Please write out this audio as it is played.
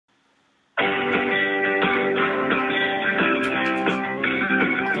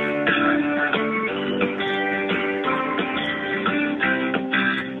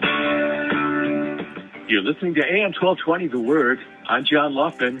You're listening to AM 1220, The Word. I'm John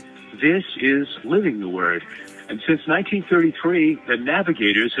Loughlin. This is Living the Word. And since 1933, the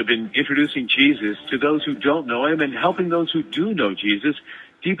Navigators have been introducing Jesus to those who don't know him and helping those who do know Jesus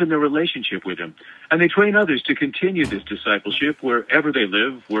deepen their relationship with him. And they train others to continue this discipleship wherever they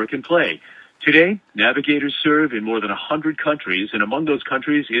live, work, and play. Today, Navigators serve in more than 100 countries, and among those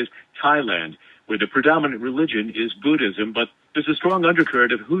countries is Thailand, where the predominant religion is Buddhism, but there's a strong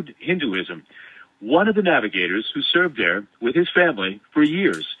undercurrent of Hinduism. One of the Navigators who served there with his family for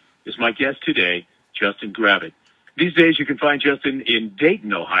years is my guest today, Justin Gravitt. These days you can find Justin in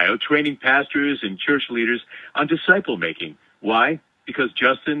Dayton, Ohio, training pastors and church leaders on disciple making. Why? Because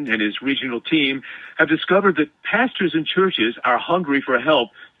Justin and his regional team have discovered that pastors and churches are hungry for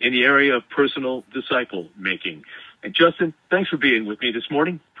help in the area of personal disciple making. And Justin, thanks for being with me this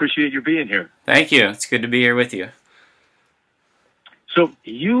morning. Appreciate your being here. Thank you. It's good to be here with you. So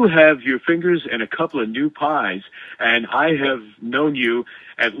you have your fingers in a couple of new pies, and I have known you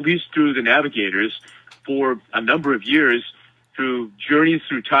at least through the Navigators for a number of years, through journeys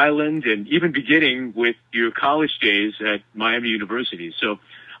through Thailand and even beginning with your college days at Miami University. So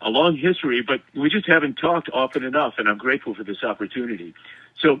a long history, but we just haven't talked often enough, and I'm grateful for this opportunity.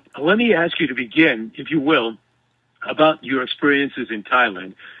 So let me ask you to begin, if you will, about your experiences in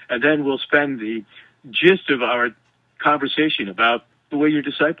Thailand, and then we'll spend the gist of our conversation about the way you're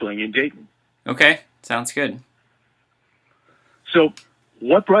discipling in Dayton. Okay, sounds good. So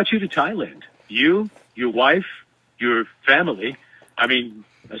what brought you to Thailand? You, your wife, your family. I mean,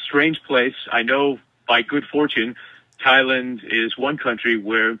 a strange place. I know by good fortune, Thailand is one country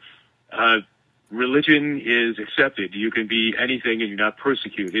where religion is accepted. You can be anything and you're not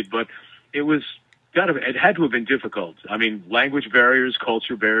persecuted, but it had to have been difficult. I mean, language barriers,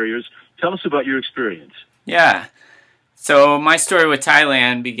 culture barriers. Tell us about your experience. Yeah. So my story with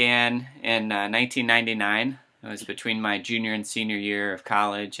Thailand began in 1999. It was between my junior and senior year of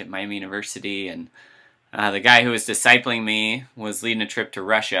college at Miami University, and the guy who was discipling me was leading a trip to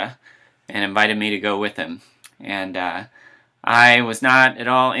Russia and invited me to go with him. And I was not at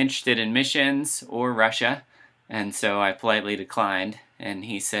all interested in missions or Russia, and so I politely declined. And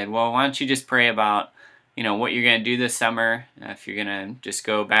he said, well, why don't you just pray about, what you're going to do this summer, if you're going to just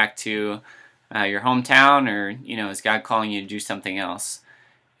go back to your hometown, or, is God calling you to do something else?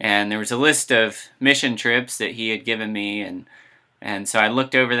 And there was a list of mission trips that he had given me, and so I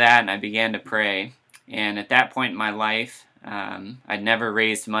looked over that and I began to pray. And at that point in my life, I'd never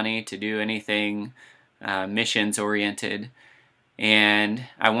raised money to do anything missions-oriented, and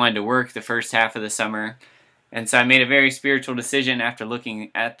I wanted to work the first half of the summer. And so I made a very spiritual decision after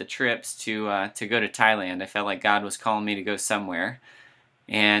looking at the trips to go to Thailand. I felt like God was calling me to go somewhere.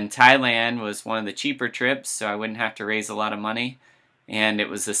 And Thailand was one of the cheaper trips, so I wouldn't have to raise a lot of money. And it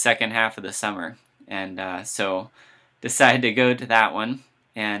was the second half of the summer. And so decided to go to that one.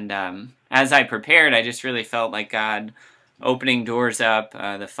 And as I prepared, I just really felt like God opening doors up.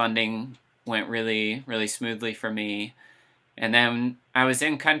 The funding went really, really smoothly for me. And then I was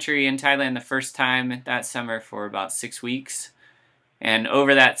in country in Thailand the first time that summer for about 6 weeks. And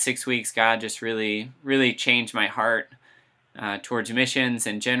over that 6 weeks, God just really, really changed my heart towards missions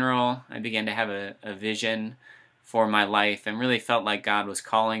in general. I began to have a vision for my life and really felt like God was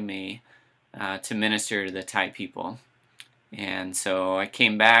calling me to minister to the Thai people. And so I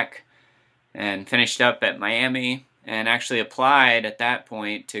came back and finished up at Miami and actually applied at that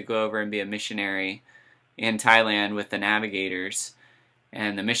point to go over and be a missionary in Thailand with the Navigators.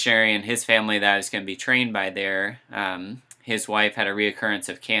 And the missionary and his family that I was going to be trained by there, his wife had a reoccurrence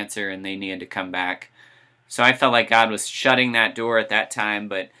of cancer and they needed to come back. So I felt like God was shutting that door at that time,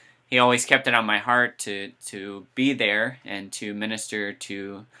 but he always kept it on my heart to be there and to minister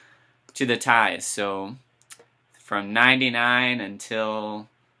to the Thais. So from 99 until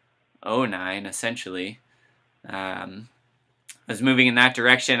 09, essentially, I was moving in that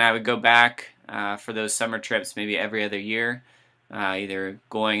direction. I would go back for those summer trips maybe every other year, either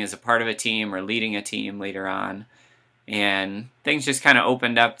going as a part of a team or leading a team later on. And things just kind of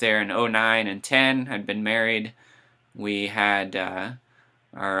opened up there in 09 and 10. I'd been married. We had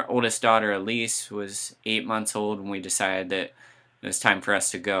our oldest daughter, Elise, was 8 months old when we decided that it was time for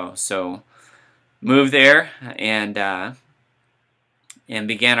us to go. So moved there and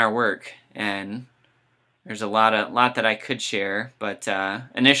began our work. And there's a lot that I could share, but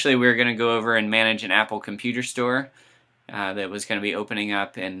initially we were going to go over and manage an Apple computer store that was going to be opening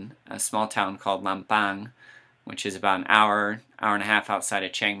up in a small town called Lampang, which is about an hour and a half outside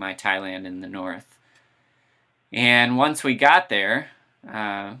of Chiang Mai, Thailand in the north. And once we got there,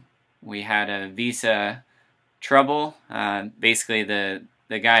 we had a visa trouble. Basically, the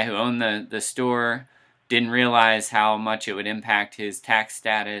guy who owned the store didn't realize how much it would impact his tax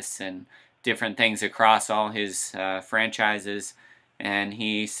status and different things across all his franchises. And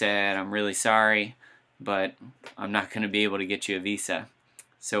he said, "I'm really sorry, but I'm not going to be able to get you a visa."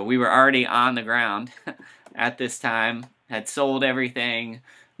 So we were already on the ground at this time, had sold everything,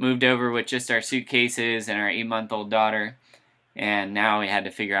 moved over with just our suitcases and our 8-month-old daughter, and now we had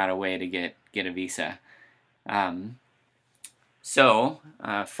to figure out a way to get a visa. From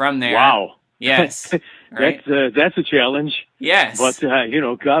there, wow, yes, right? That's a challenge. Yes, but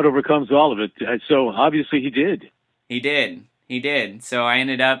God overcomes all of it. So obviously he did. He did. So I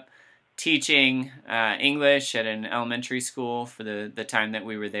ended up teaching English at an elementary school for the time that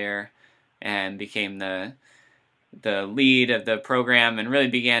we were there, and became the lead of the program, and really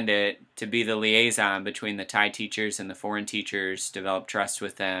began to be the liaison between the Thai teachers and the foreign teachers, develop trust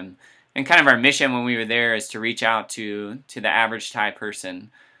with them. And kind of our mission when we were there is to reach out to the average Thai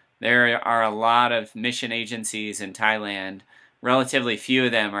person. There are a lot of mission agencies in Thailand. Relatively few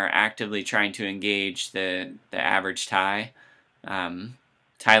of them are actively trying to engage the average Thai.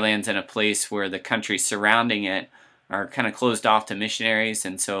 Thailand's in a place where the countries surrounding it are kind of closed off to missionaries,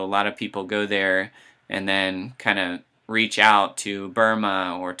 and so a lot of people go there and then kind of reach out to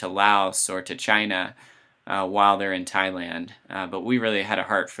Burma or to Laos or to China while they're in Thailand. But we really had a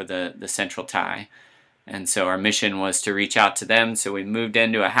heart for the Central Thai. And so our mission was to reach out to them. So we moved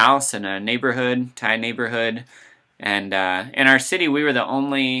into a house in a neighborhood, Thai neighborhood. And in our city, we were the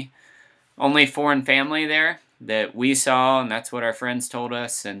only foreign family there that we saw, and that's what our friends told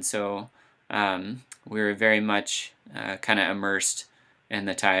us. And so we were very much kind of immersed in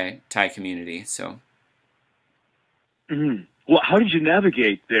the Thai community. So. Mm-hmm. Well, how did you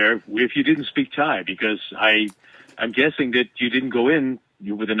navigate there if you didn't speak Thai? Because I'm guessing that you didn't go in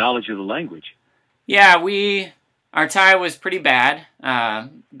with a knowledge of the language. Yeah, our Thai was pretty bad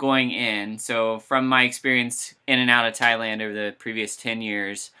going in. So from my experience in and out of Thailand over the previous 10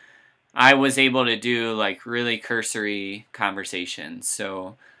 years, I was able to do like really cursory conversations.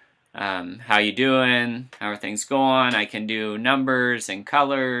 So how you doing? How are things going? I can do numbers and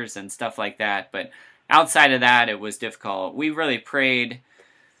colors and stuff like that. But outside of that, it was difficult. We really prayed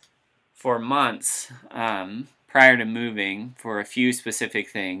for months prior to moving for a few specific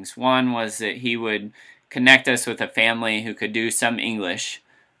things. One was that he would connect us with a family who could do some English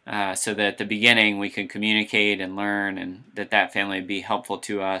so that at the beginning we could communicate and learn, and that family would be helpful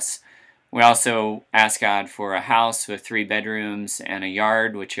to us. We also asked God for a house with 3 bedrooms and a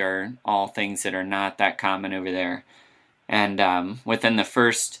yard, which are all things that are not that common over there. And within the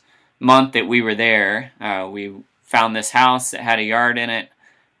first month that we were there, we found this house that had a yard in it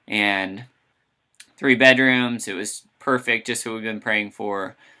and 3 bedrooms. It was perfect, just what we've been praying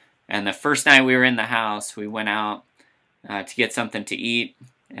for. And the first night we were in the house, we went out to get something to eat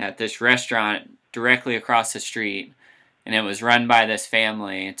at this restaurant directly across the street. And it was run by this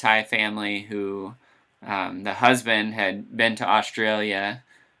family, a Thai family who the husband had been to Australia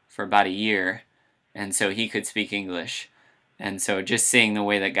for about a year, and so he could speak English. And so just seeing the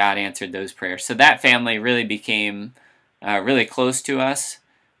way that God answered those prayers. So that family really became really close to us,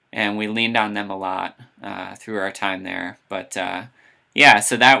 and we leaned on them a lot through our time there. But yeah,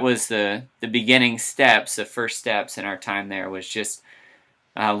 so that was the beginning steps, the first steps in our time there was just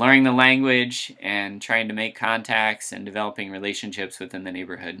learning the language and trying to make contacts and developing relationships within the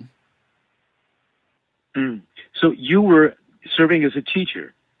neighborhood. Mm. So you were serving as a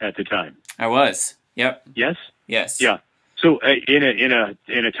teacher at the time? I was. Yep. Yes? Yes. Yeah. So in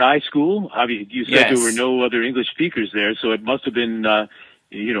a Thai school, you said Yes. there were no other English speakers there, so it must have been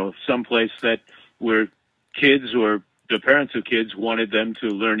someplace where kids or the parents of kids wanted them to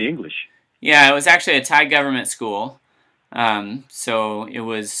learn English. Yeah, it was actually a Thai government school. So it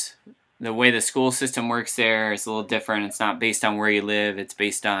was, the way the school system works there is a little different. It's not based on where you live. It's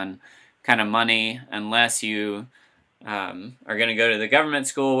based on kind of money, unless you are going to go to the government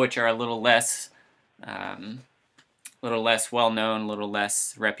school, which are a little less well-known, a little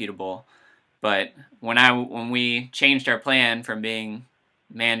less reputable. But when we changed our plan from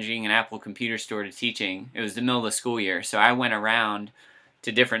managing an Apple computer store to teaching, it was the middle of the school year. So I went around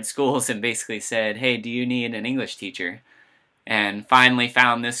to different schools and basically said, "Hey, do you need an English teacher?" And finally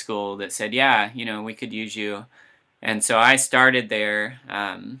found this school that said, "Yeah, we could use you." And so I started there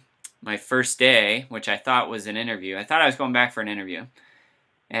my first day, which I thought was an interview. I thought I was going back for an interview.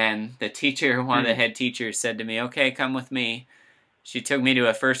 And the teacher, one of the head teachers, said to me, "Okay, come with me." She took me to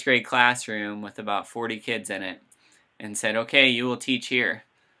a first grade classroom with about 40 kids in it and said, "Okay, you will teach here."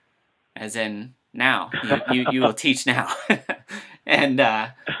 As in now. You will teach now. And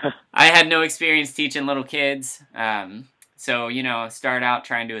I had no experience teaching little kids. So, start out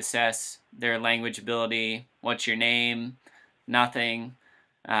trying to assess their language ability. What's your name? Nothing.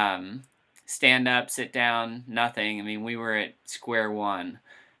 Stand up, sit down, nothing. I mean, we were at square one,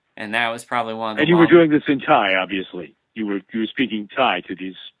 and that was probably one of the. And you were doing this in Thai, obviously. You were speaking Thai to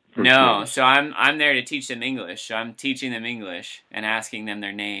these first No, graders. so I'm there to teach them English. So I'm teaching them English and asking them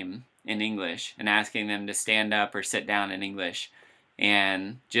their name in English and asking them to stand up or sit down in English,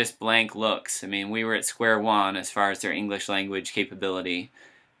 and just blank looks. I mean, we were at square one as far as their English language capability,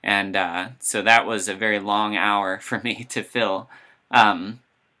 and so that was a very long hour for me to fill.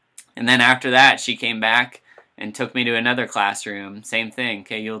 And then after that, she came back and took me to another classroom. Same thing.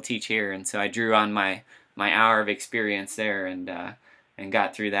 Okay, you'll teach here. And so I drew on my hour of experience there and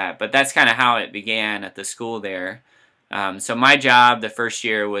got through that. But that's kind of how it began at the school there. So my job the first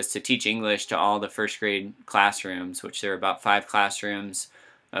year was to teach English to all the first grade classrooms, which there were about 5 classrooms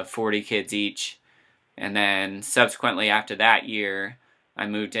of 40 kids each. And then subsequently after that year, I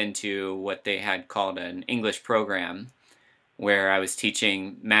moved into what they had called an English program, where I was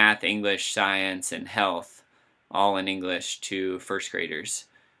teaching math, English, science, and health, all in English to first graders.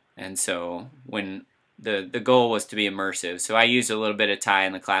 And so when the goal was to be immersive, so I used a little bit of Thai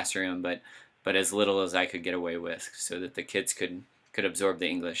in the classroom, but as little as I could get away with, so that the kids could absorb the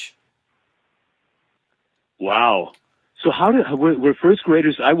English. Wow. So were first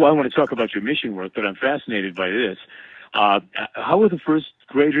graders? I want to talk about your mission work, but I'm fascinated by this. How were the first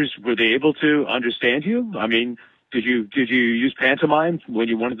graders? Were they able to understand you? I mean, did you use pantomime when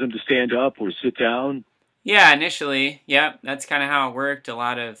you wanted them to stand up or sit down? Yeah, initially, yep, that's kind of how it worked. A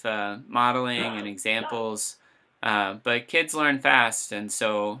lot of modeling and examples, but kids learn fast, and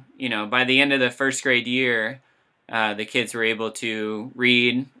so by the end of the first grade year, the kids were able to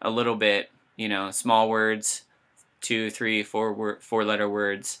read a little bit, small words, 2, 3, 4-letter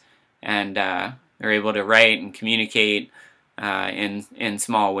words, and they're able to write and communicate in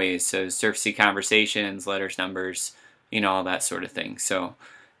small ways. So surfacey conversations, letters, numbers, all that sort of thing. So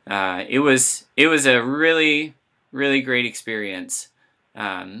it was a really, really great experience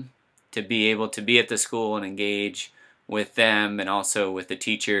to be able to be at the school and engage with them, and also with the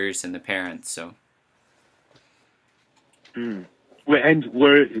teachers and the parents. So. Mm. And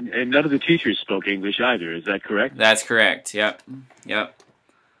none of the teachers spoke English either. Is that correct? That's correct. Yep.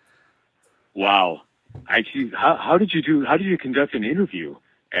 Wow. How did you conduct an interview?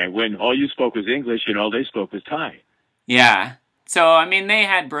 And when all you spoke was English and all they spoke was Thai? Yeah. So I mean, they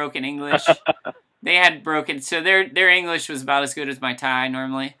had broken English. So their English was about as good as my Thai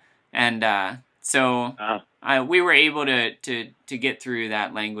normally, and we were able to get through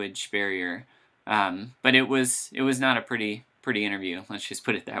that language barrier. But it was not a pretty interview. Let's just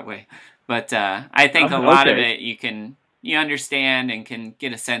put it that way. But I think a lot of it you understand and can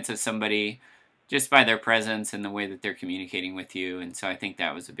get a sense of somebody just by their presence and the way that they're communicating with you. And so I think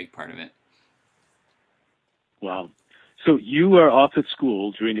that was a big part of it. Wow. So you are off at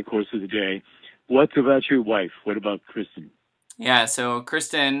school during the course of the day. What about your wife? What about Kristen? Yeah, so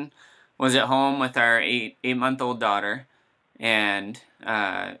Kristen was at home with our 8-month-old daughter and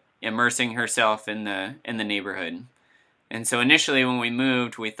immersing herself in the neighborhood. And so initially when we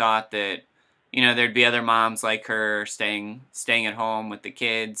moved, we thought that there'd be other moms like her staying at home with the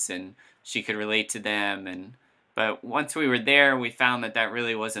kids, and she could relate to them. But once we were there, we found that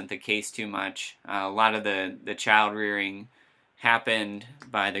really wasn't the case too much. A lot of the child rearing happened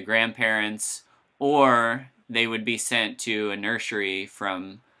by the grandparents, or they would be sent to a nursery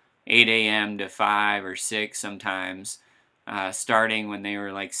from 8 a.m. to 5 or 6 sometimes, starting when they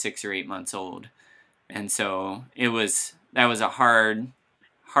were like 6 or 8 months old. And so that was a hard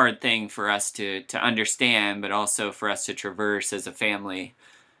thing for us to understand, but also for us to traverse as a family,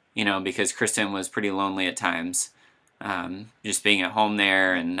 because Kristen was pretty lonely at times, just being at home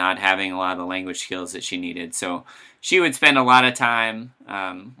there and not having a lot of the language skills that she needed. So she would spend a lot of time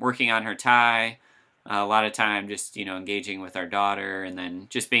working on her Thai, a lot of time just, engaging with our daughter, and then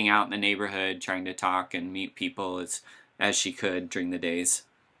just being out in the neighborhood, trying to talk and meet people as she could during the days.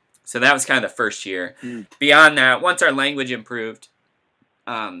 So that was kind of the first year. Beyond that, once our language improved,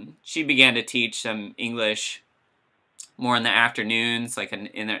 she began to teach some English more in the afternoons, like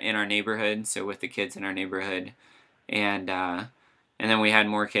in our neighborhood, so with the kids in our neighborhood. And then we had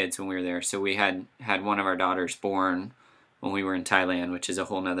more kids when we were there. So we had one of our daughters born when we were in Thailand, which is a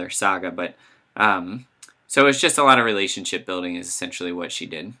whole nother saga. But so it's just a lot of relationship building is essentially what she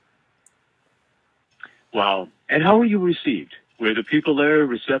did. Wow. And how were you received? Were the people there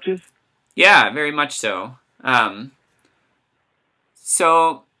receptive? Yeah, very much so. I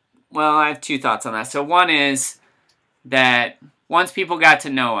have 2 thoughts on that. So one is that once people got to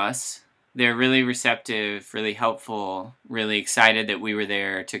know us, they're really receptive, really helpful, really excited that we were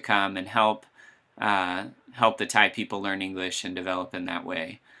there to come and help the Thai people learn English and develop in that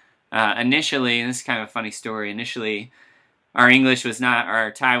way. Initially, and this is kind of a funny story, initially our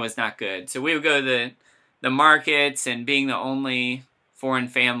Thai was not good. So we would go to the markets, and being the only foreign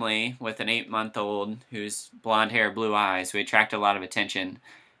family with an 8-month-old who's blonde hair, blue eyes, we attract a lot of attention.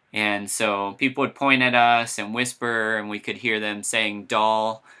 And so people would point at us and whisper, and we could hear them saying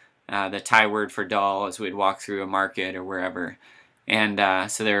doll, the Thai word for doll, as we'd walk through a market or wherever.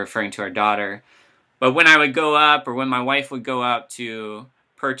 And so they're referring to our daughter. But when I would go up, or when my wife would go up to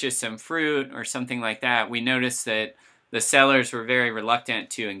purchase some fruit or something like that, we noticed that the sellers were very reluctant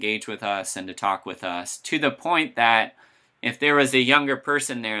to engage with us and to talk with us, to the point that if there was a younger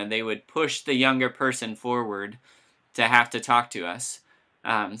person there, they would push the younger person forward to have to talk to us,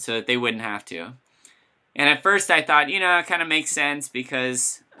 so that they wouldn't have to. And at first I thought, it kind of makes sense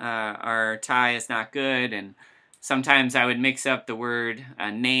because our Thai is not good, and sometimes I would mix up the word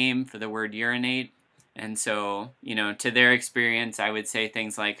name for the word urinate. And so, to their experience, I would say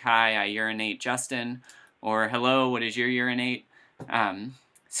things like, "Hi, I urinate Justin," or "Hello, what is your urinate?"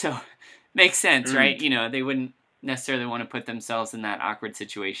 So makes sense, right? They wouldn't necessarily want to put themselves in that awkward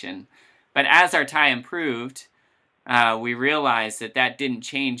situation. But as our Thai improved, we realized that didn't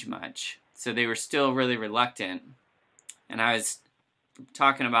change much. So they were still really reluctant. And I was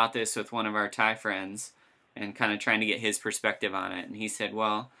talking about this with one of our Thai friends and kind of trying to get his perspective on it. And he said,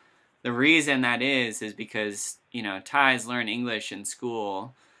 well, the reason that is because, Thais learn English in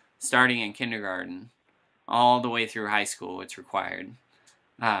school starting in kindergarten all the way through high school. It's required.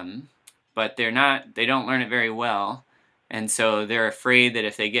 But they don't learn it very well. And so they're afraid that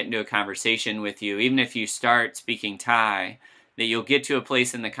if they get into a conversation with you, even if you start speaking Thai, that you'll get to a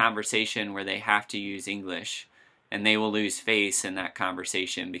place in the conversation where they have to use English, and they will lose face in that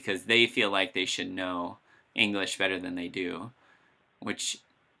conversation because they feel like they should know English better than they do. Which,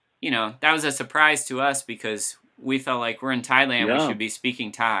 that was a surprise to us because we felt like we're in Thailand, Yeah. we should be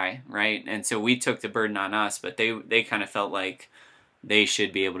speaking Thai, right? And so we took the burden on us, but they kind of felt like they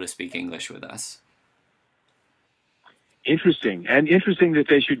should be able to speak English with us. Interesting. And interesting that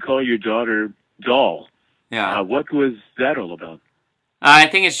they should call your daughter Doll. Yeah. What was that all about? I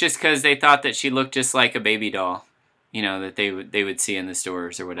think it's just because they thought that she looked just like a baby doll, that they would see in the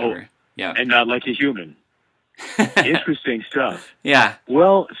stores or whatever. Yeah. And not like a human. Interesting stuff. Yeah.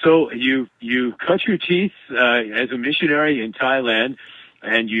 Well, so you cut your teeth as a missionary in Thailand,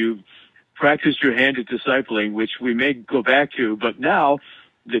 and you practiced your hand at discipling, which we may go back to, but now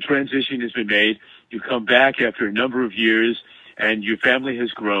the transition has been made. You come back after a number of years, and your family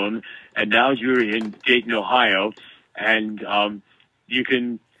has grown, and now you're in Dayton, Ohio, and you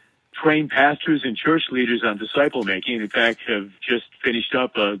can train pastors and church leaders on disciple making. In fact, have just finished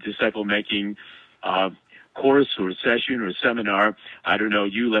up a disciple making course or session or seminar. I don't know.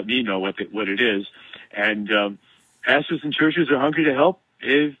 You let me know what it is. And pastors and churches are hungry to help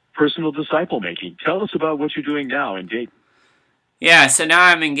personal disciple making. Tell us about what you're doing now in Dayton. Yeah, so now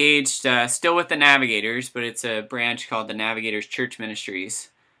I'm engaged still with the Navigators, but it's a branch called the Navigators Church Ministries.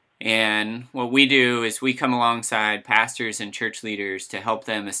 And what we do is we come alongside pastors and church leaders to help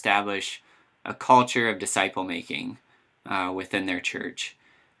them establish a culture of disciple making within their church.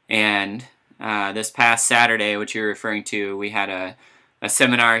 And this past Saturday, which you're referring to, we had a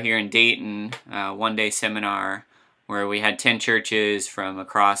seminar here in Dayton, one-day seminar, where we had 10 churches from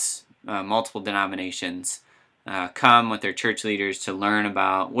across multiple denominations come with their church leaders to learn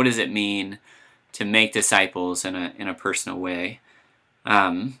about what does it mean to make disciples in a personal way.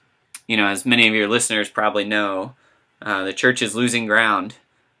 As many of your listeners probably know, the church is losing ground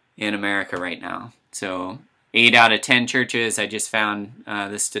in America right now. So 8 out of 10 churches, I just found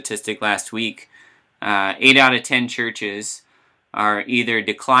this statistic last week, 8 out of 10 churches are either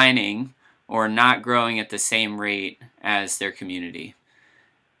declining or not growing at the same rate as their community.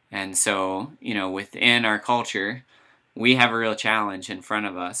 And so, within our culture, we have a real challenge in front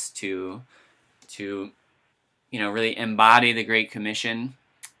of us to really embody the Great Commission,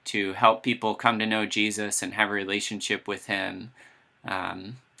 to help people come to know Jesus and have a relationship with Him.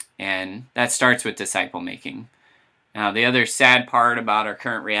 And that starts with disciple making. Now, the other sad part about our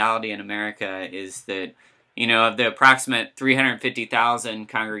current reality in America is that, of the approximate 350,000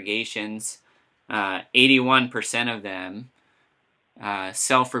 congregations, 81% of them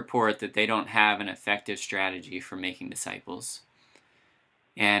self-report that they don't have an effective strategy for making disciples.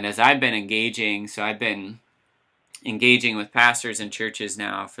 And as I've been engaging with pastors and churches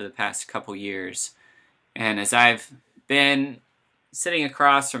now for the past couple years, and as I've been sitting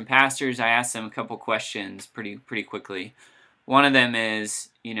across from pastors, I ask them a couple questions pretty quickly. one of them is,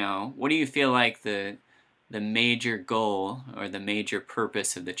 what do you feel like the major goal or the major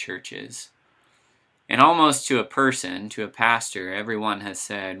purpose of the church is? And almost to a person, to a pastor, everyone has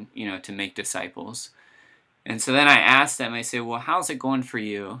said, to make disciples. And so then I ask them, I say, well, how's it going for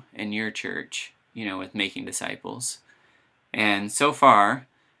you in your church, with making disciples? And so far,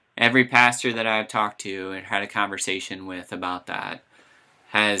 every pastor that I've talked to and had a conversation with about that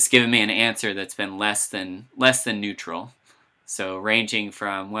has given me an answer that's been less than neutral. So ranging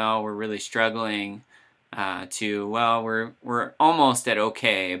from, well, we're really struggling, to, well, we're almost at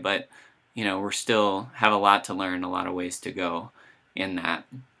okay, but we're still have a lot to learn, a lot of ways to go in that.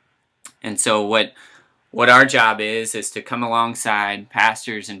 And so what our job is to come alongside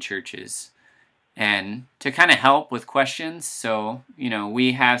pastors and churches and to kind of help with questions. So,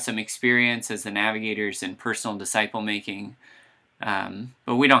 we have some experience as the navigators in personal disciple making,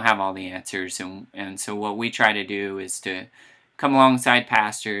 but we don't have all the answers. And so what we try to do is to come alongside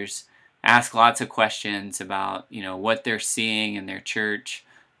pastors, ask lots of questions about, what they're seeing in their church,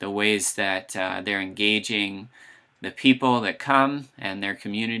 the ways that they're engaging the people that come and their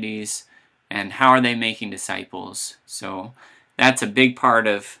communities, and how are they making disciples. So that's a big part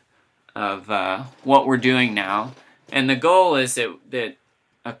of what we're doing now. And the goal is that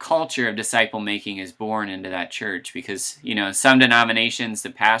a culture of disciple making is born into that church, because some denominations,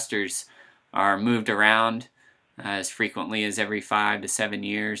 the pastors are moved around as frequently as every 5 to 7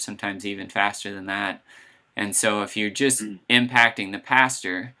 years, sometimes even faster than that. And so if you're just impacting the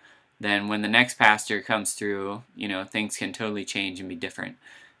pastor, then when the next pastor comes through, things can totally change and be different.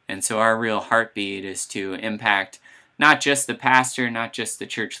 And so our real heartbeat is to impact not just the pastor, not just the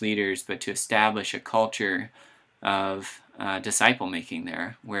church leaders, but to establish a culture of disciple making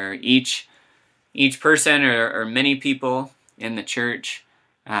there, where each person or many people in the church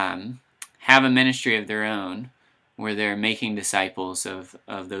have a ministry of their own, where they're making disciples of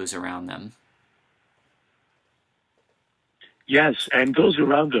those around them. Yes, and those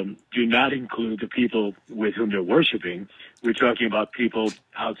around them do not include the people with whom they're worshiping. We're talking about people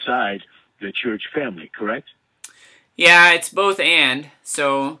outside the church family, correct? Yeah, it's both and.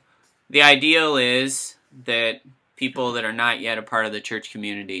 So the ideal is that people that are not yet a part of the church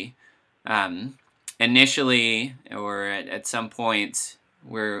community, initially or at some points,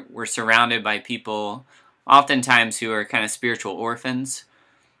 we're surrounded by people oftentimes who are kind of spiritual orphans.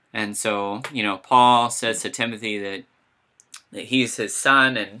 And so, Paul says to Timothy that he's his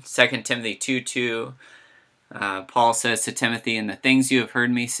son, and 2 Timothy 2:2, Paul says to Timothy, "In the things you have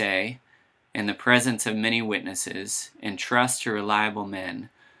heard me say, in the presence of many witnesses, entrust to reliable men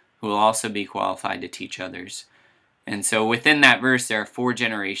who will also be qualified to teach others." And so within that verse, there are 4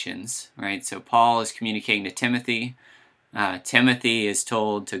 generations, right? So Paul is communicating to Timothy. Timothy is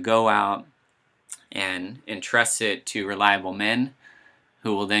told to go out and entrust it to reliable men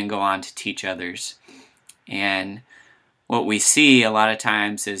who will then go on to teach others. And what we see a lot of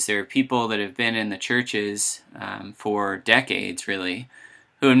times is there are people that have been in the churches for decades, really,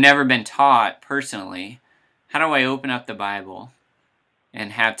 who have never been taught personally, how do I open up the Bible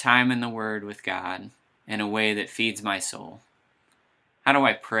and have time in the Word with God in a way that feeds my soul? How do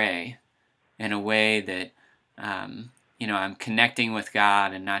I pray in a way that I'm connecting with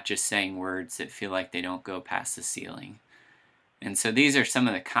God and not just saying words that feel like they don't go past the ceiling? And so these are some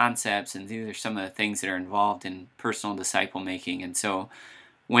of the concepts, and these are some of the things that are involved in personal disciple making. And so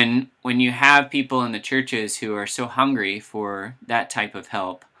when you have people in the churches who are so hungry for that type of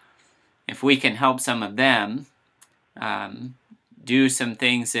help, if we can help some of them do some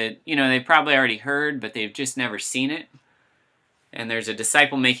things that they've probably already heard, but they've just never seen it. And there's a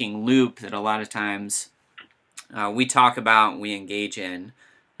disciple making loop that a lot of times we talk about and we engage in,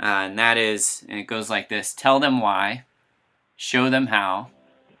 and it goes like this: tell them why, show them how,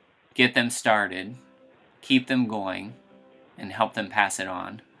 get them started, keep them going, and help them pass it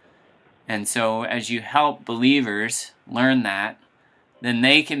on. And so as you help believers learn that, then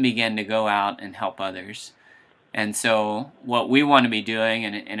they can begin to go out and help others. And so what we want to be doing,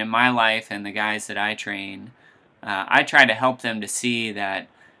 and in my life and the guys that I train, I try to help them to see that,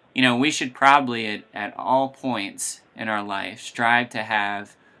 we should probably at all points in our life strive to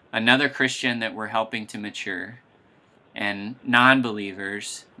have another Christian that we're helping to mature, and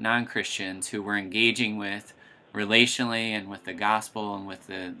non-believers, non-Christians who we're engaging with relationally and with the gospel and with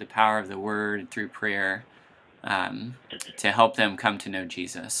the power of the word through prayer, to help them come to know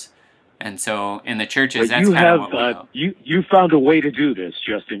Jesus. And so in the churches, that's kind of what we help. You found a way to do this,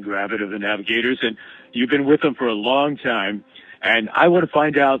 Justin Gravitt of the Navigators, and you've been with them for a long time. And I want to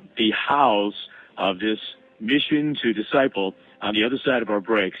find out the hows of this mission to disciple on the other side of our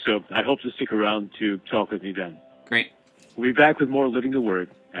break. So I hope to stick around to talk with me then. Great. We'll be back with more Living the Word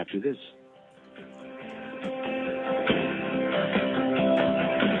after this.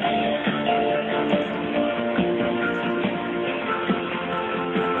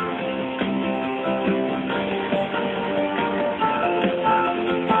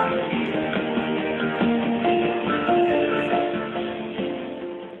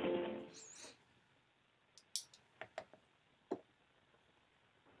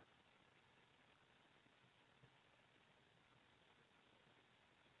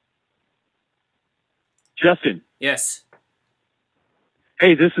 Justin. Yes.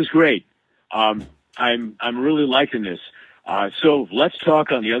 Hey, this is great. I'm really liking this. So let's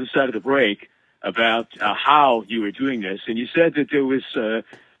talk on the other side of the break about how you were doing this. And you said that there was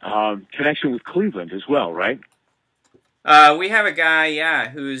connection with Cleveland as well, right? We have a guy, yeah,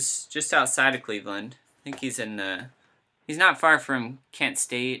 who's just outside of Cleveland. I think he's he's not far from Kent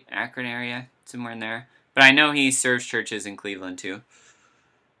State, Akron area, somewhere in there. But I know he serves churches in Cleveland too.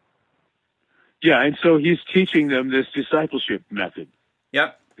 Yeah, and so he's teaching them this discipleship method.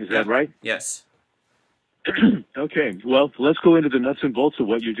 Yep. Is that right? Yes. Okay. Well, let's go into the nuts and bolts of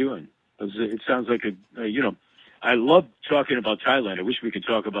what you're doing. It sounds like I love talking about Thailand. I wish we could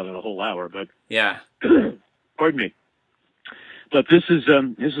talk about it a whole hour, but yeah. Pardon me. But this is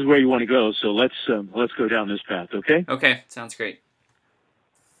where you want to go. So let's go down this path. Okay. Okay. Sounds great.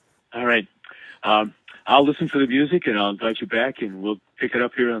 All right. I'll listen for the music and I'll invite you back, and we'll pick it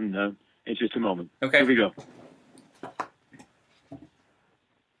up here in just a moment. Okay. Here we go.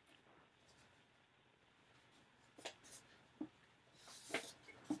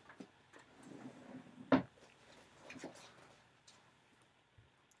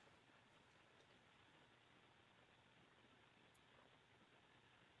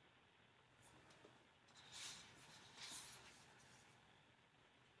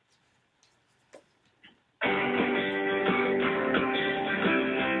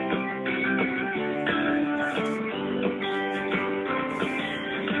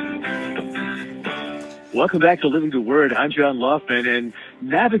 Welcome back to Living the Word. I'm John Loftman, and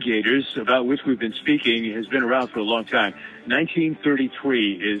Navigators, about which we've been speaking, has been around for a long time.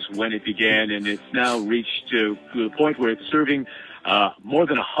 1933 is when it began, and it's now reached to the point where it's serving more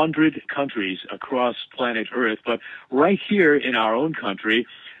than 100 countries across planet Earth. But right here in our own country,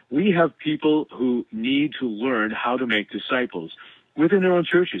 we have people who need to learn how to make disciples within their own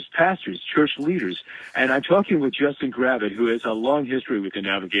churches, pastors, church leaders. And I'm talking with Justin Gravitt, who has a long history with the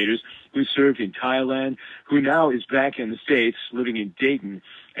Navigators, who served in Thailand, who now is back in the States, living in Dayton,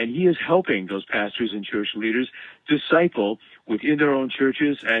 and he is helping those pastors and church leaders disciple within their own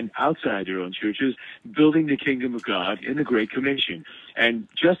churches and outside their own churches, building the kingdom of God in the Great Commission. And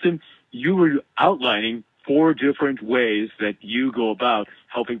Justin, you were outlining 4 different ways that you go about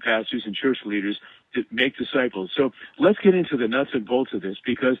helping pastors and church leaders to make disciples. So let's get into the nuts and bolts of this,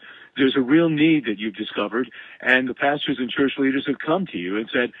 because there's a real need that you've discovered, and the pastors and church leaders have come to you and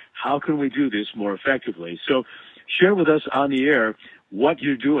said, how can we do this more effectively? So share with us on the air what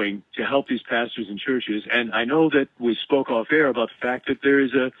you're doing to help these pastors and churches. And I know that we spoke off air about the fact that there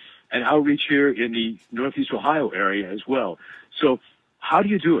is an outreach here in the Northeast Ohio area as well. So how do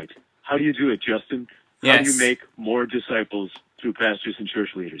you do it? How do you do it, Justin? How do you make more disciples through pastors and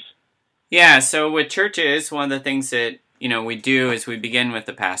church leaders? Yeah, so with churches, one of the things that we do is we begin with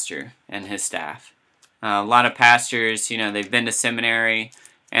the pastor and his staff. A lot of pastors, they've been to seminary,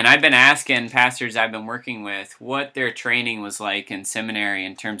 and I've been asking pastors I've been working with what their training was like in seminary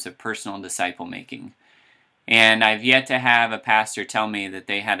in terms of personal disciple making. And I've yet to have a pastor tell me that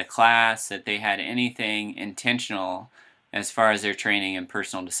they had a class, that they had anything intentional as far as their training in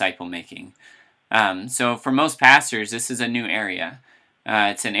personal disciple making. So for most pastors, this is a new area.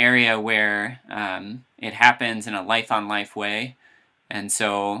 It's an area where it happens in a life-on-life way, and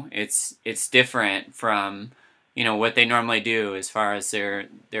so it's different from what they normally do as far as their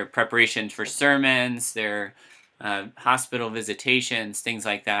preparations for sermons, their hospital visitations, things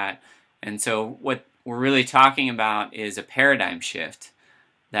like that. And so what we're really talking about is a paradigm shift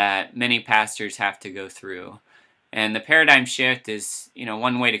that many pastors have to go through. And the paradigm shift is,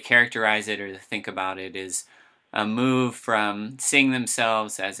 one way to characterize it or to think about it is a move from seeing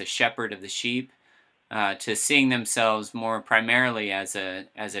themselves as a shepherd of the sheep to seeing themselves more primarily as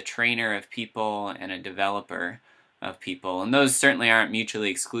a trainer of people and a developer of people. And those certainly aren't mutually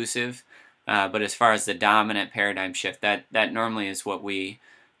exclusive, but as far as the dominant paradigm shift, that normally is what we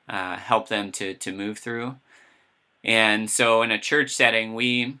help them to move through. And so in a church setting,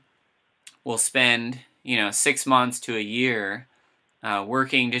 we will spend 6 months to a year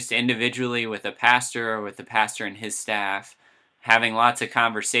working just individually with a pastor or with the pastor and his staff, having lots of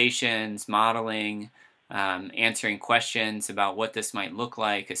conversations, modeling, answering questions about what this might look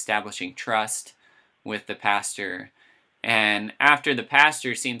like, establishing trust with the pastor. And after the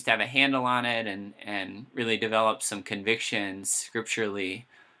pastor seems to have a handle on it and really develop some convictions scripturally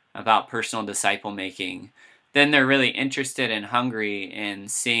about personal disciple making, then they're really interested and hungry in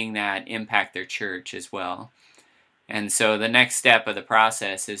seeing that impact their church as well. And so the next step of the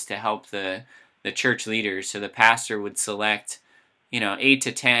process is to help the church leaders. So the pastor would select, 8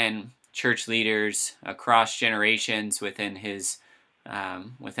 to 10 church leaders across generations within his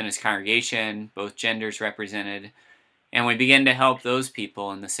congregation, both genders represented, and we begin to help those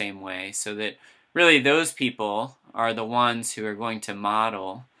people in the same way, so that really those people are the ones who are going to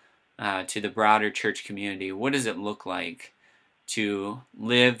model to the broader church community, what does it look like to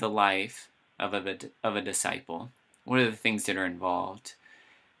live the life of a disciple? What are the things that are involved?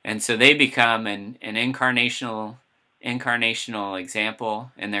 And so they become an incarnational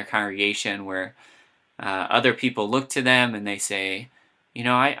example in their congregation, where other people look to them and they say,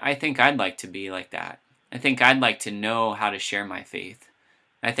 I think I'd like to be like that. I think I'd like to know how to share my faith.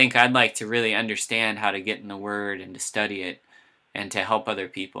 I think I'd like to really understand how to get in the Word and to study it and to help other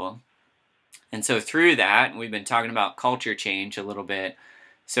people. And so through that, we've been talking about culture change a little bit.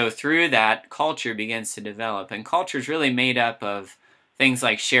 So through that, culture begins to develop. And culture is really made up of things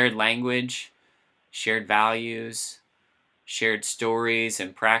like shared language, shared values, shared stories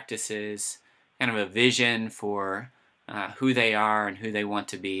and practices, kind of a vision for who they are and who they want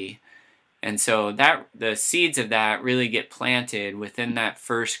to be. And so that the seeds of that really get planted within that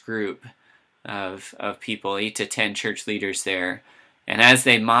first group of people, 8 to 10 church leaders there. And as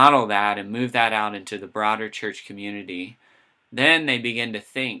they model that and move that out into the broader church community, then they begin to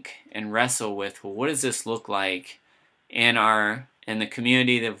think and wrestle with, well, what does this look like in the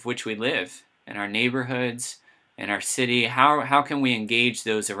community of which we live, in our neighborhoods, in our city? How can we engage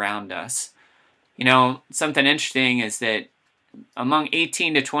those around us? Something interesting is that among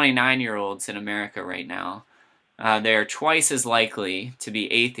 18 to 29-year-olds in America right now, they're twice as likely to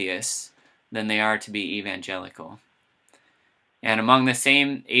be atheists than they are to be evangelical. And among the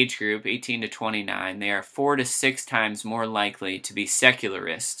same age group, 18 to 29, they are 4 to 6 times more likely to be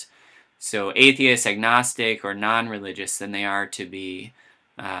secularist, so atheist, agnostic, or non-religious, than they are to be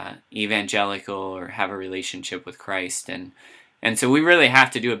evangelical or have a relationship with Christ. And so we really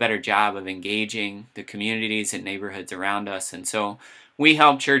have to do a better job of engaging the communities and neighborhoods around us. And so we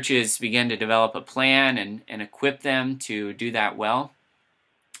help churches begin to develop a plan and equip them to do that well.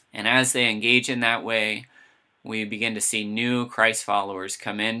 And as they engage in that way, we begin to see new Christ followers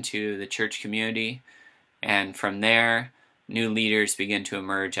come into the church community. And from there, new leaders begin to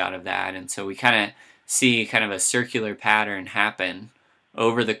emerge out of that. And so we kind of see kind of a circular pattern happen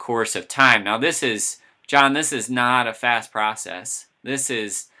over the course of time. Now this is not a fast process. This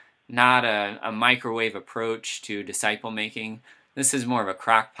is not a microwave approach to disciple making. This is more of a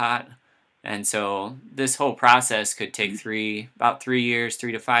crock pot. And so this whole process could take about 3 years,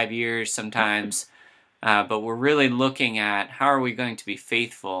 3 to 5 years sometimes. But we're really looking at how are we going to be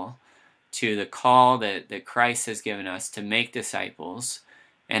faithful to the call that Christ has given us to make disciples,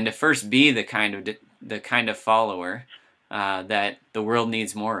 and to first be the kind of follower that the world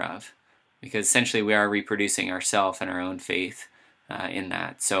needs more of, because essentially we are reproducing ourselves and our own faith in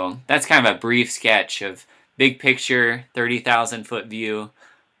that. So that's kind of a brief sketch of big picture, 30,000 foot view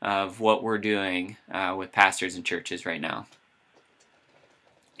of what we're doing with pastors and churches right now.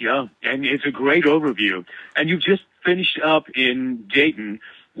 Yeah, and it's a great overview. And you've just finished up in Dayton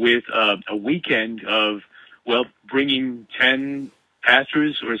with a weekend of, bringing 10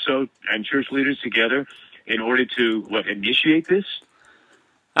 pastors or so and church leaders together in order to, initiate this?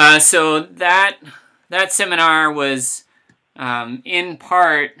 So that seminar was in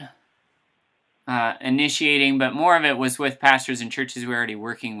part initiating, but more of it was with pastors and churches we're already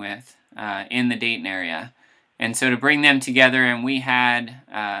working with in the Dayton area. And so to bring them together, and we had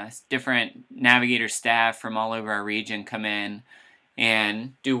different Navigator staff from all over our region come in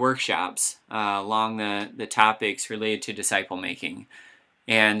and do workshops along the topics related to disciple making.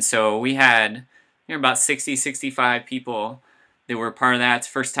 And so we had about 60, 65 people that were part of that. It's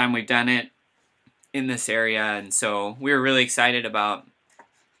the first time we've done it in this area. And so we were really excited about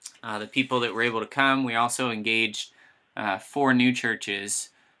the people that were able to come. We also engaged 4 new churches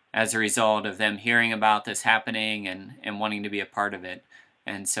as a result of them hearing about this happening and wanting to be a part of it.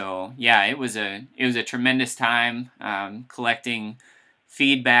 And so, yeah, it was a tremendous time collecting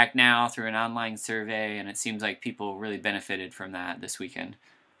feedback now through an online survey, and it seems like people really benefited from that this weekend.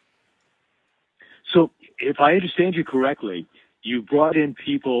 So if I understand you correctly, you brought in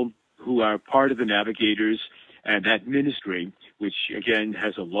people who are part of the Navigators and that ministry which again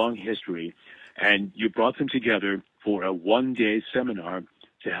has a long history, and you brought them together for a one-day seminar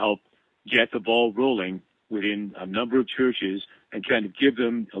to help get the ball rolling within a number of churches and kind of give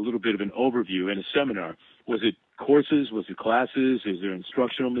them a little bit of an overview in a seminar. Was it courses? Was it classes? Is there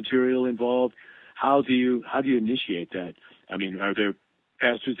instructional material involved? How do you initiate that? I mean, are there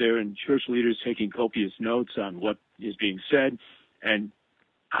pastors there and church leaders taking copious notes on what is being said? And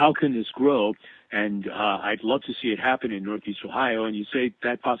how can this grow? And I'd love to see it happen in Northeast Ohio. And you say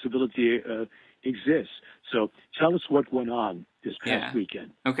that possibility exists. So tell us what went on this past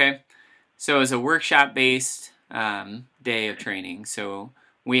weekend. Okay. So it was a workshop-based day of training. So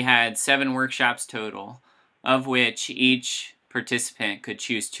we had 7 workshops total, of which each participant could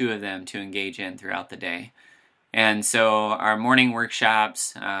choose 2 of them to engage in throughout the day. And so our morning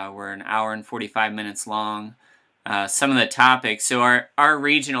workshops were an hour and 45 minutes long. Some of the topics, so our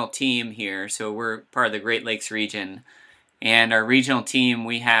regional team here, so we're part of the Great Lakes region, and our regional team,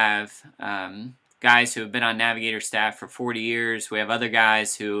 we have guys who have been on Navigator staff for 40 years. We have other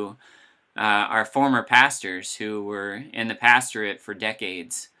guys who are former pastors who were in the pastorate for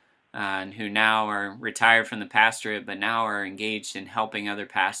decades and who now are retired from the pastorate but now are engaged in helping other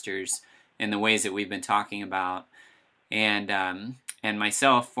pastors in the ways that we've been talking about. And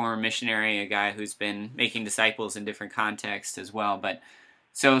myself, former missionary, a guy who's been making disciples in different contexts as well. But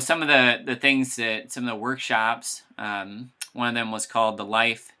so some of the things that, some of the workshops, one of them was called the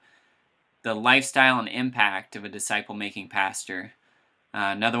lifestyle and impact of a disciple-making pastor.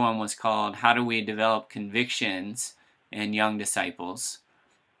 Another one was called How Do We Develop Convictions in Young Disciples?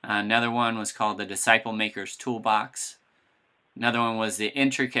 Another one was called The Disciple Maker's Toolbox. Another one was The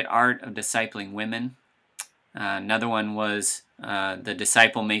Intricate Art of Discipling Women. Another one was The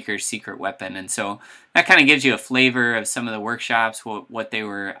Disciple Maker's Secret Weapon. And so that kind of gives you a flavor of some of the workshops, what they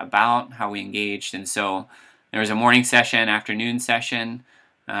were about, how we engaged. And so there was a morning session, afternoon session.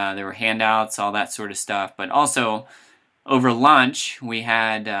 There were handouts, all that sort of stuff. But also over lunch, we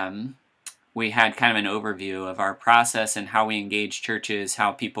had kind of an overview of our process and how we engage churches,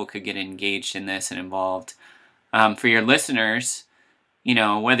 how people could get engaged in this and involved. For your listeners, you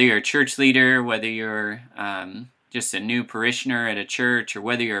know, whether you're a church leader, whether you're just a new parishioner at a church, or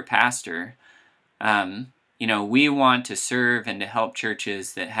whether you're a pastor, you know, we want to serve and to help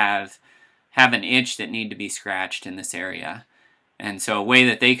churches that have an itch that need to be scratched in this area. And so a way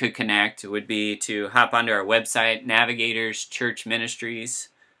that they could connect would be to hop onto our website,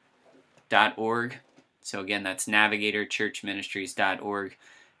 navigatorschurchministries.org. So again, that's navigatorchurchministries.org.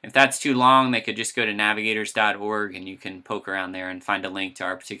 If that's too long, they could just go to navigators.org and you can poke around there and find a link to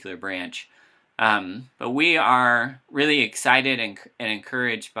our particular branch. But we are really excited and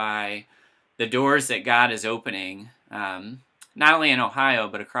encouraged by the doors that God is opening, not only in Ohio,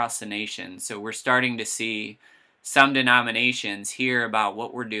 but across the nation. So we're starting to see some denominations hear about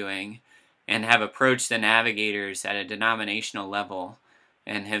what we're doing and have approached the navigators at a denominational level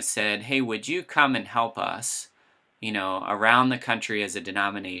and have said, hey, would you come and help us, you know, around the country as a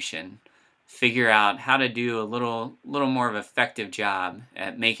denomination, figure out how to do a little more of an effective job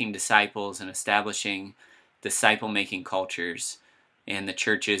at making disciples and establishing disciple-making cultures in the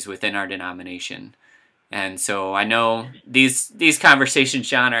churches within our denomination. And so I know these conversations,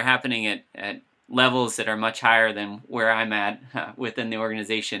 John, are happening at levels that are much higher than where I'm at within the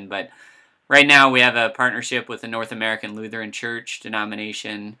organization. But right now we have a partnership with the North American Lutheran Church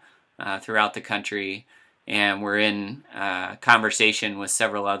denomination throughout the country. And we're in conversation with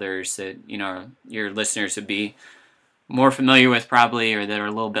several others that, you know, your listeners would be more familiar with probably, or that are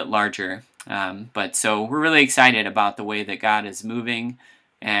a little bit larger. But so we're really excited about the way that God is moving.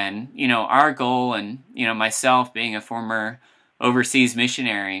 And, you know, our goal, and, you know, myself being a former overseas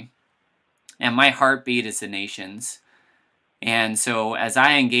missionary, and my heartbeat is the nations. And so as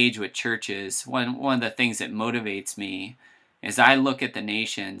I engage with churches, one of the things that motivates me is I look at the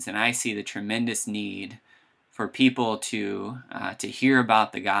nations and I see the tremendous need for people to hear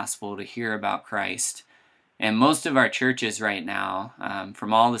about the gospel, to hear about Christ. And most of our churches right now,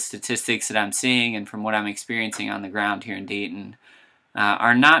 from all the statistics that I'm seeing and from what I'm experiencing on the ground here in Dayton,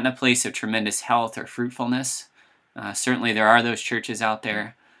 are not in a place of tremendous health or fruitfulness. Certainly there are those churches out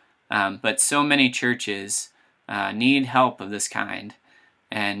there, but so many churches need help of this kind.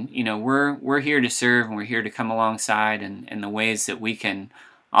 And, you know, we're here to serve, and we're here to come alongside in the ways that we can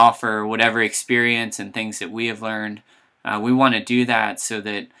offer whatever experience and things that we have learned. We want to do that so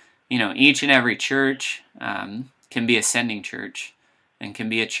that, you know, each and every church can be a sending church and can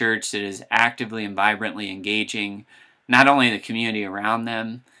be a church that is actively and vibrantly engaging not only the community around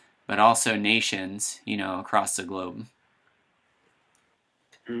them, but also nations, you know, across the globe.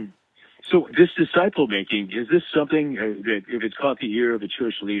 So this disciple making, is this something that if it's caught the ear of a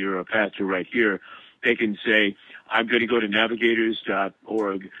church leader or a pastor right here, they can say, I'm going to go to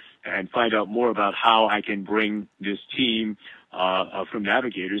navigators.org and find out more about how I can bring this team from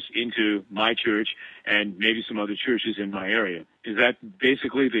Navigators into my church and maybe some other churches in my area. Is that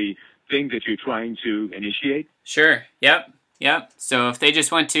basically the thing that you're trying to initiate? Sure. Yep. Yep. So if they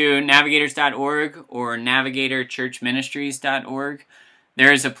just went to navigators.org or navigatorchurchministries.org,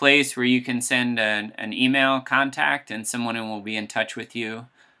 there is a place where you can send an email contact, and someone will be in touch with you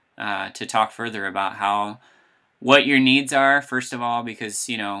to talk further about what your needs are, first of all, because,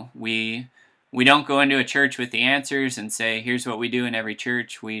 we don't go into a church with the answers and say, here's what we do in every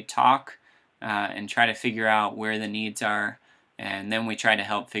church. We talk and try to figure out where the needs are, and then we try to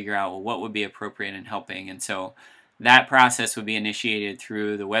help figure out, well, what would be appropriate in helping. And so that process would be initiated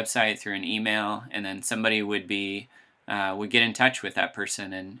through the website, through an email, and then somebody would get in touch with that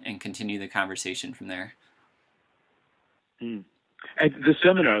person and continue the conversation from there. And the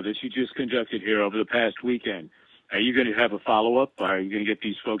seminar that you just conducted here over the past weekend, are you going to have a follow-up? Are you going to get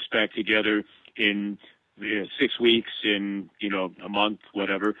these folks back together in 6 weeks, in a month,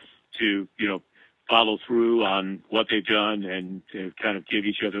 whatever, to follow through on what they've done and to kind of give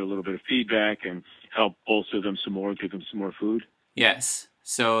each other a little bit of feedback and help bolster them some more, give them some more food? Yes.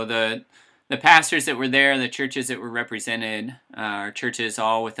 So the pastors that were there, the churches that were represented, are churches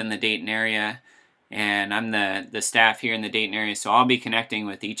all within the Dayton area, and I'm the staff here in the Dayton area, so I'll be connecting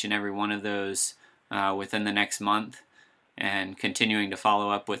with each and every one of those within the next month and continuing to follow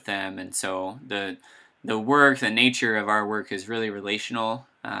up with them. And so the work, the nature of our work is really relational.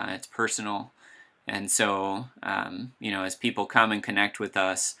 It's personal. And so, as people come and connect with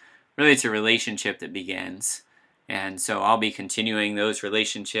us, really it's a relationship that begins. And so I'll be continuing those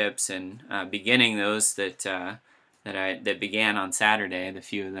relationships and beginning those that began on Saturday, the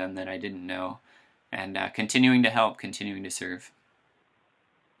few of them that I didn't know, and continuing to help, continuing to serve.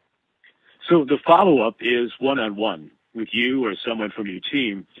 So the follow-up is one-on-one with you or someone from your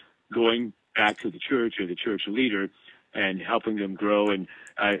team going back to the church or the church leader and helping them grow. And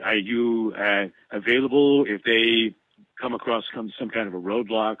are you available if they come across some kind of a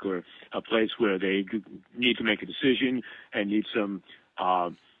roadblock or a place where they need to make a decision and need some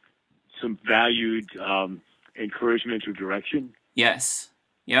valued encouragement or direction? Yes.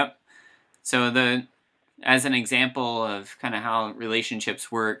 Yep. So as an example of kind of how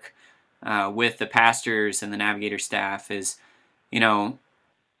relationships work with the pastors and the Navigator staff is,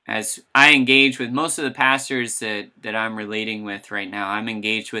 as I engage with most of the pastors that I'm relating with right now, I'm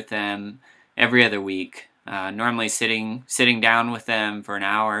engaged with them every other week. Normally sitting down with them for an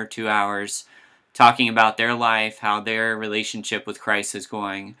hour, 2 hours, talking about their life, how their relationship with Christ is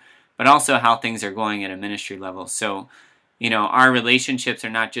going, but also how things are going at a ministry level. So, our relationships are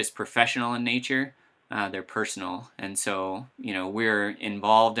not just professional in nature, they're personal. And so, we're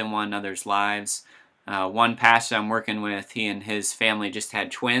involved in one another's lives. One pastor I'm working with, he and his family just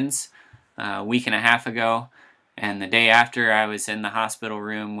had twins a week and a half ago. And the day after, I was in the hospital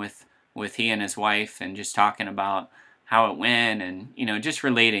room with he and his wife and just talking about how it went and, just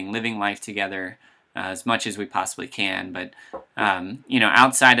relating, living life together as much as we possibly can. But,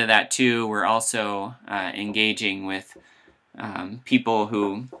 outside of that too, we're also engaging with people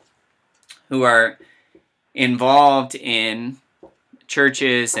who are involved in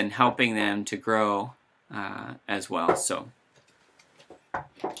churches and helping them to grow as well. So,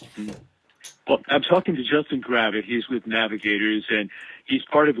 well, I'm talking to Justin Gravitt. He's with Navigators, and he's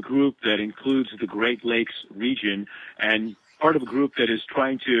part of a group that includes the Great Lakes region, and part of a group that is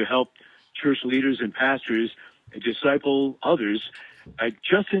trying to help church leaders and pastors disciple others.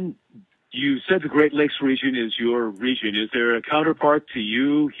 Justin, you said the Great Lakes region is your region. Is there a counterpart to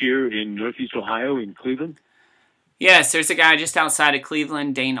you here in Northeast Ohio, in Cleveland? Yes, there's a guy just outside of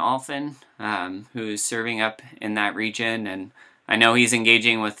Cleveland, Dane Alphen, who's serving up in that region, and I know he's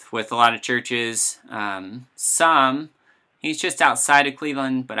engaging with a lot of churches. He's just outside of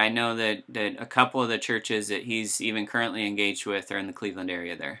Cleveland, but I know that a couple of the churches that he's even currently engaged with are in the Cleveland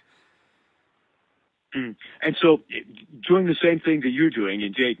area there. And so, doing the same thing that you're doing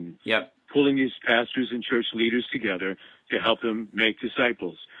in Dayton. Yep. Pulling these pastors and church leaders together to help them make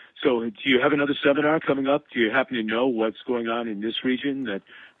disciples. So do you have another seminar coming up? Do you happen to know what's going on in this region that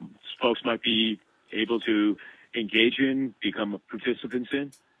folks might be able to engage in, become participants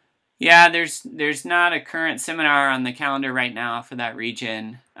in? Yeah, there's not a current seminar on the calendar right now for that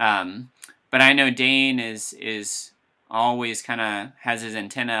region. But I know Dane is always kind of has his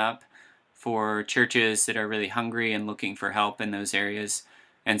antenna up for churches that are really hungry and looking for help in those areas.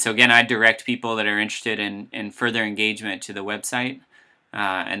 And so again, I direct people that are interested in further engagement to the website.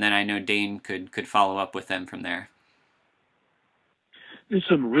 and then I know Dane could follow up with them from there. There's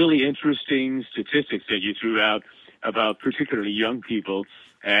some really interesting statistics that you threw out about particularly young people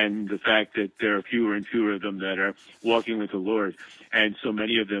and the fact that there are fewer and fewer of them that are walking with the Lord, and so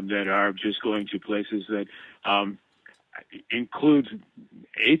many of them that are just going to places that include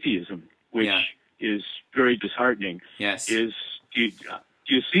atheism, which is very disheartening. Yes. Do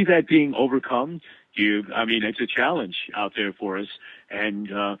you see that being overcome? I mean, it's a challenge out there for us,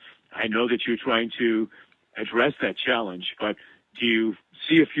 and I know that you're trying to address that challenge, but do you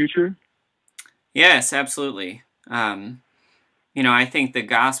see a future? Yes, absolutely. I think the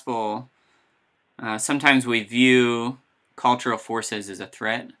gospel, sometimes we view cultural forces as a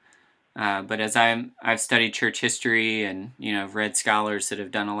threat. But as I've studied church history and, I've read scholars that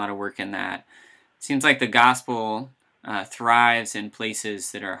have done a lot of work in that, it seems like the gospel thrives in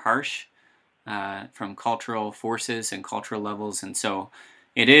places that are harsh from cultural forces and cultural levels. And so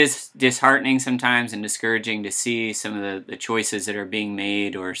it is disheartening sometimes and discouraging to see some of the choices that are being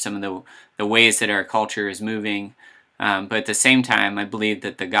made or some of the ways that our culture is moving. But at the same time, I believe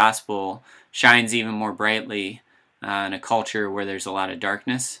that the gospel shines even more brightly in a culture where there's a lot of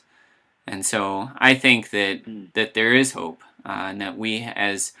darkness. And so I think that there is hope, and that we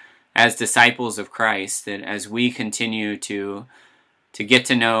as disciples of Christ, that as we continue to get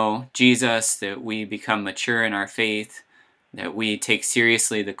to know Jesus, that we become mature in our faith, that we take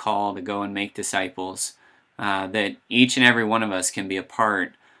seriously the call to go and make disciples, that each and every one of us can be a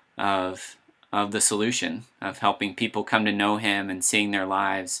part of the solution of helping people come to know Him and seeing their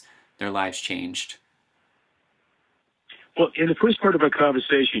lives changed. Well, in the first part of our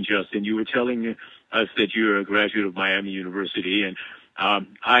conversation, Justin, you were telling us that you're a graduate of Miami University, and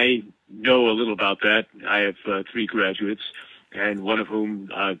I know a little about that. I have 3 graduates, and one of whom,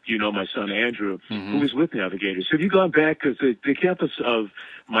 my son Andrew, who is with Navigators. Have you gone back, because the campus of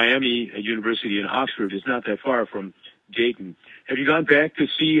Miami University in Oxford is not that far from Dayton. Have you gone back to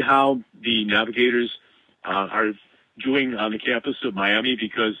see how the Navigators are doing on the campus of Miami,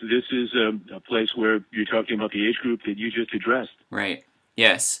 because this is a place where you're talking about the age group that you just addressed? Right.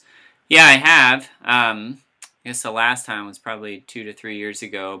 Yes. Yeah, I have. I guess the last time was probably 2 to 3 years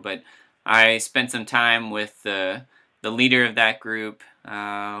ago, but I spent some time with the leader of that group.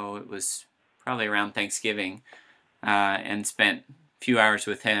 It was probably around Thanksgiving, and spent a few hours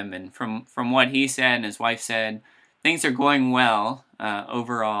with him. And from what he said and his wife said, things are going well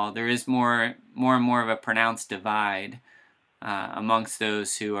overall. There is more and more of a pronounced divide amongst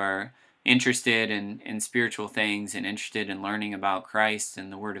those who are interested in spiritual things and interested in learning about Christ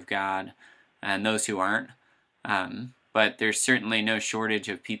and the Word of God, and those who aren't. But there's certainly no shortage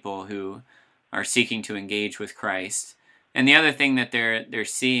of people who are seeking to engage with Christ. And the other thing that they're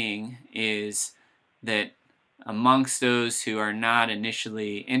seeing is that amongst those who are not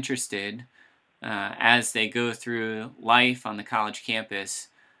initially interested, as they go through life on the college campus,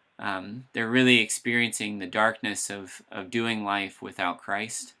 they're really experiencing the darkness of doing life without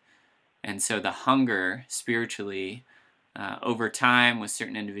Christ. And so the hunger spiritually over time with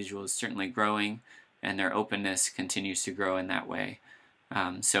certain individuals is certainly growing, and their openness continues to grow in that way.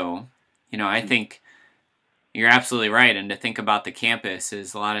 I think you're absolutely right. And to think about the campus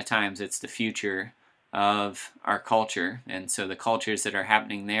is a lot of times it's the future of our culture. And so the cultures that are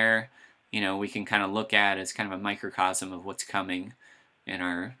happening there, we can kind of look at as kind of a microcosm of what's coming in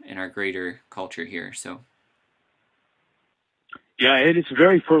our greater culture here. So, yeah, and it's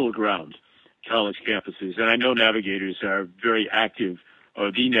very fertile ground, college campuses, and I know Navigators are very active. Or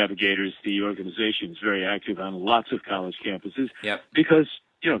the Navigators, the organization, is very active on lots of college campuses. Yep. Because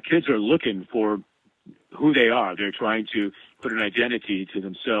kids are looking for who they are. They're trying to put an identity to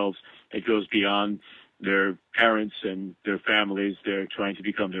themselves that goes beyond their parents and their families. They're trying to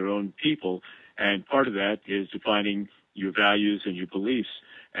become their own people. And part of that is defining your values and your beliefs.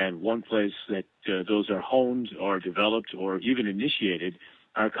 And one place that those are honed or developed or even initiated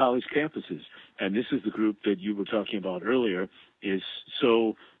are college campuses. And this is the group that you were talking about earlier, is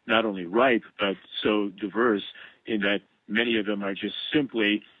so not only ripe, but so diverse in that many of them are just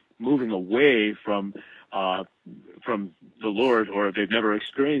simply moving away from the Lord, or they've never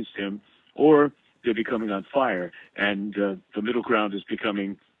experienced Him, or they're becoming on fire, and the middle ground is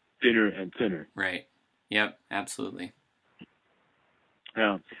becoming thinner and thinner. Right. Yep. Absolutely.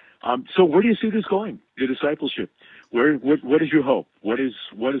 Yeah. So where do you see this going? The discipleship. What is your hope? What is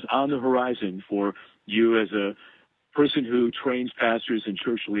on the horizon for you as a person who trains pastors and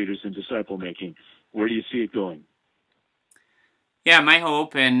church leaders in disciple making? Where do you see it going? Yeah, my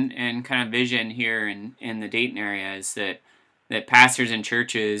hope and kind of vision here in the Dayton area is that pastors and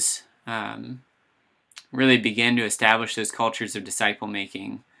churches really begin to establish those cultures of disciple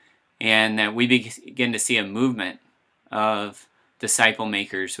making, and that we begin to see a movement of disciple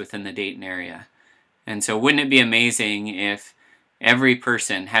makers within the Dayton area. And so wouldn't it be amazing if every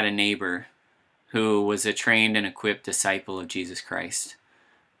person had a neighbor who was a trained and equipped disciple of Jesus Christ?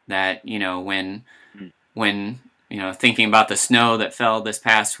 That, when thinking about the snow that fell this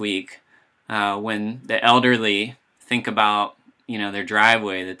past week, when the elderly think about, their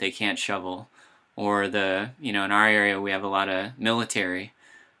driveway that they can't shovel, or in our area we have a lot of military,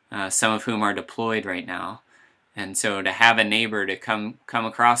 some of whom are deployed right now. And so to have a neighbor to come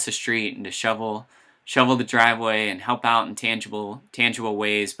across the street and to shovel the driveway and help out in tangible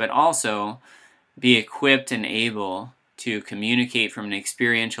ways, but also be equipped and able to communicate from an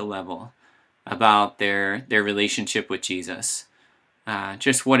experiential level about their relationship with Jesus.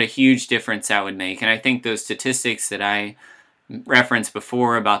 Just what a huge difference that would make. And I think those statistics that I referenced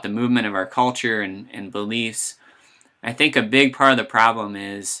before about the movement of our culture and beliefs, I think a big part of the problem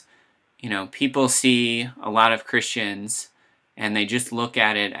is, people see a lot of Christians and they just look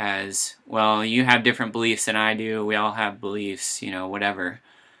at it as, well, you have different beliefs than I do. We all have beliefs, whatever.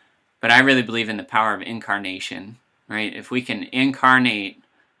 But I really believe in the power of incarnation, right? If we can incarnate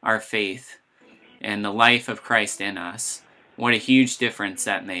our faith and the life of Christ in us, what a huge difference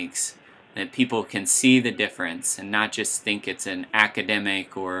that makes. That people can see the difference and not just think it's an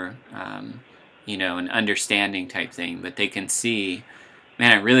academic or, an understanding type thing, but they can see,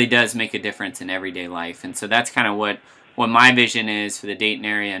 man, it really does make a difference in everyday life. And so that's kind of what my vision is for the Dayton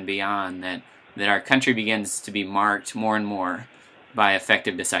area and beyond, that our country begins to be marked more and more by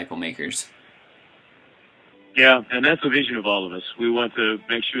effective disciple makers. Yeah, and that's the vision of all of us. We want to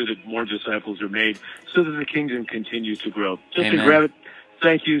make sure that more disciples are made so that the kingdom continues to grow. Justin Gravitt,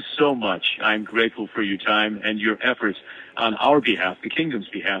 thank you so much. I'm grateful for your time and your efforts on our behalf, the kingdom's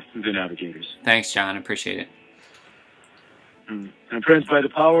behalf, through the Navigators. Thanks, John. I appreciate it. And friends, by the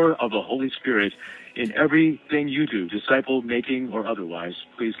power of the Holy Spirit, in everything you do, disciple making or otherwise,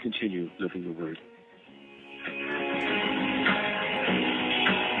 please continue living the Word.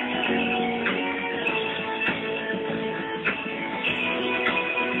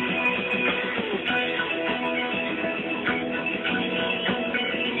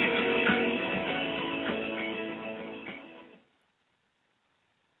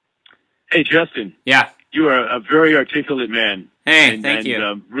 Hey, Justin. Yeah. You are a very articulate man. Hey, thank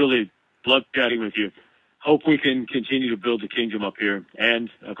you. Really love chatting with you. Hope we can continue to build the kingdom up here and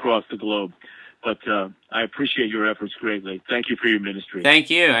across the globe. But I appreciate your efforts greatly. Thank you for your ministry. Thank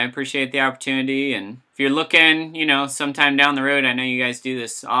you. I appreciate the opportunity. And if you're looking, sometime down the road, I know you guys do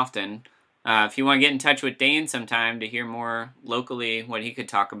this often. If you want to get in touch with Dane sometime to hear more locally what he could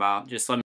talk about, just let me